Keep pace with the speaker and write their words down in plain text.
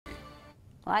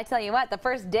Well, I tell you what, the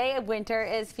first day of winter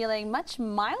is feeling much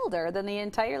milder than the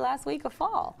entire last week of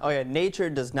fall. Oh yeah,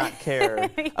 nature does not care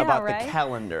Yeah, about right? the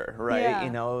calendar, right? Yeah. You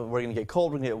know, we're gonna get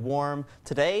cold, we're gonna get warm.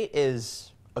 Today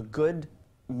is a good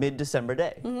mid-December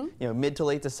day. You know, mid to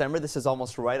late December, this is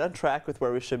almost right on track with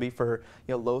where we should be for,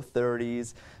 you know, low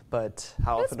 30s. But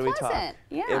how often do we talk?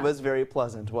 Yeah. It was very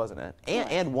pleasant, wasn't it?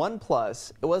 And one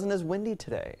plus, it wasn't as windy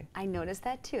today. I noticed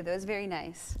that too. That was very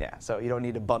nice. Yeah, so you don't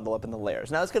need to bundle up in the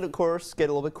layers. Now it's going to, of course, get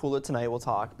a little bit cooler tonight. We'll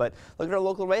talk, but look at our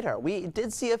local radar. We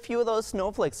did see a few of those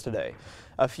snowflakes today.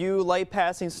 A few light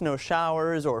passing snow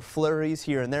showers or flurries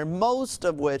here and there, most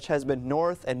of which has been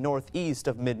north and northeast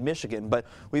of mid-Michigan, but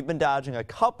we've been dodging a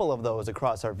couple of those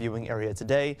across our viewing area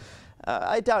today.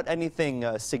 I doubt anything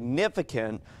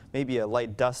significant, maybe a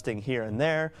light dusting here and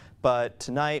there, but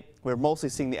tonight we're mostly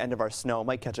seeing the end of our snow.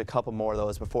 Might catch a couple more of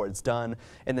those before it's done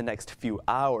in the next few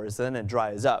hours, then it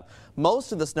dries up.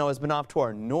 Most of the snow has been off to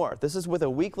our north. This is with a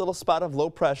weak little spot of low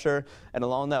pressure, and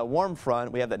along that warm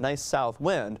front we have that nice south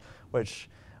wind, which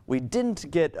we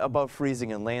didn't get above freezing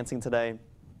in Lansing today.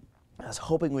 I was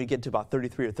hoping we'd get to about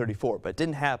 33 or 34, but it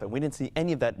didn't happen. We didn't see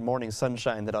any of that morning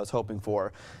sunshine that I was hoping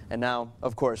for. And now,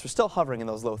 of course, we're still hovering in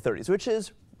those low 30s, which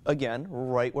is, again,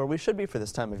 right where we should be for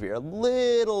this time of year. A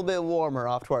little bit warmer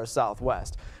off to our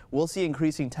southwest. We'll see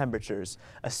increasing temperatures,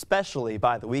 especially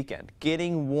by the weekend,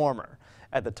 getting warmer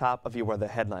at the top of your weather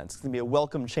headlines. It's going to be a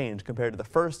welcome change compared to the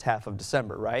first half of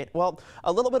December, right? Well,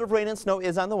 a little bit of rain and snow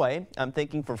is on the way. I'm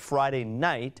thinking for Friday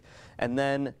night and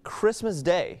then Christmas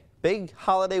Day. Big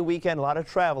holiday weekend, a lot of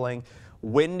traveling.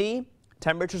 Windy,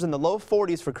 temperatures in the low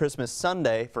 40s for Christmas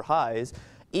Sunday for highs.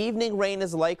 Evening rain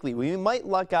is likely. We might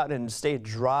luck out and stay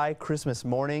dry Christmas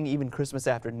morning, even Christmas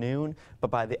afternoon, but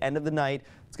by the end of the night,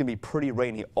 it's going to be pretty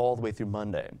rainy all the way through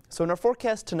Monday. So in our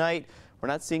forecast tonight, we're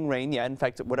not seeing rain yet. In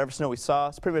fact, whatever snow we saw,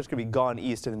 it's pretty much going to be gone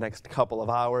east in the next couple of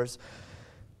hours.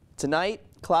 Tonight,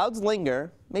 clouds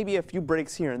linger, maybe a few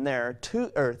breaks here and there.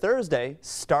 Thursday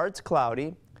starts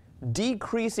cloudy.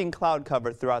 Decreasing cloud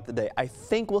cover throughout the day. I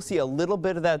think we'll see a little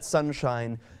bit of that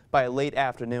sunshine by late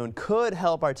afternoon. Could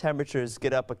help our temperatures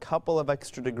get up a couple of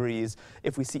extra degrees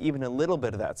if we see even a little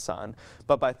bit of that sun.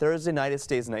 But by Thursday night, it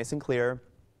stays nice and clear.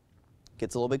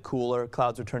 Gets a little bit cooler.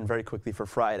 Clouds return very quickly for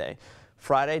Friday.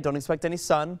 Friday, don't expect any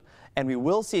sun, and we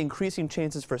will see increasing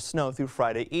chances for snow through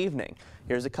Friday evening.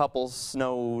 Here's a couple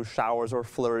snow showers or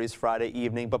flurries Friday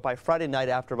evening, but by Friday night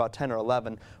after about 10 or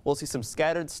 11, we'll see some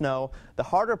scattered snow. The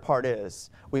harder part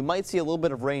is we might see a little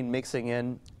bit of rain mixing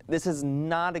in. This is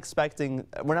not expecting,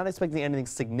 we're not expecting anything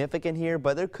significant here,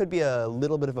 but there could be a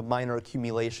little bit of a minor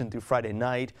accumulation through Friday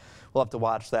night. We'll have to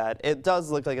watch that. It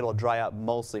does look like it'll dry out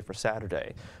mostly for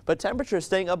Saturday, but temperatures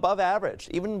staying above average,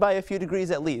 even by a few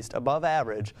degrees at least, above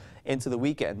average into the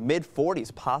weekend.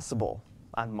 Mid-40s possible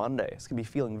on Monday. It's going to be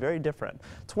feeling very different.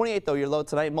 28 though, your low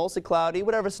tonight, mostly cloudy.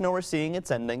 Whatever snow we're seeing, it's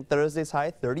ending. Thursday's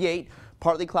high, 38.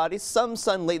 Partly cloudy, some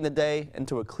sun late in the day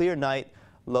into a clear night.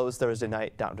 Lows Thursday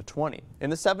night down to 20.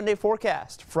 In the 7-day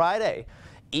forecast, Friday,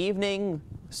 evening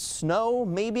snow,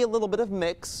 maybe a little bit of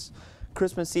mix.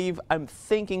 Christmas Eve, I'm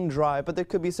thinking dry, but there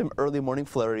could be some early morning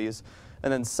flurries.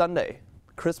 And then Sunday,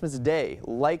 Christmas Day,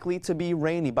 likely to be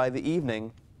rainy by the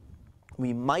evening.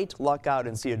 We might luck out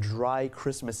and see a dry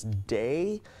Christmas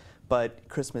Day, but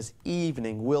Christmas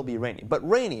evening will be rainy. But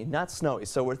rainy, not snowy,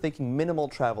 so we're thinking minimal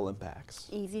travel impacts.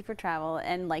 Easy for travel,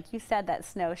 and like you said, that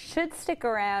snow should stick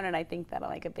around, and I think that'll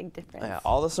make a big difference. Yeah,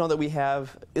 all the snow that we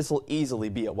have, this will easily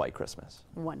be a white Christmas.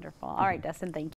 Wonderful. All right, Dustin, thank you.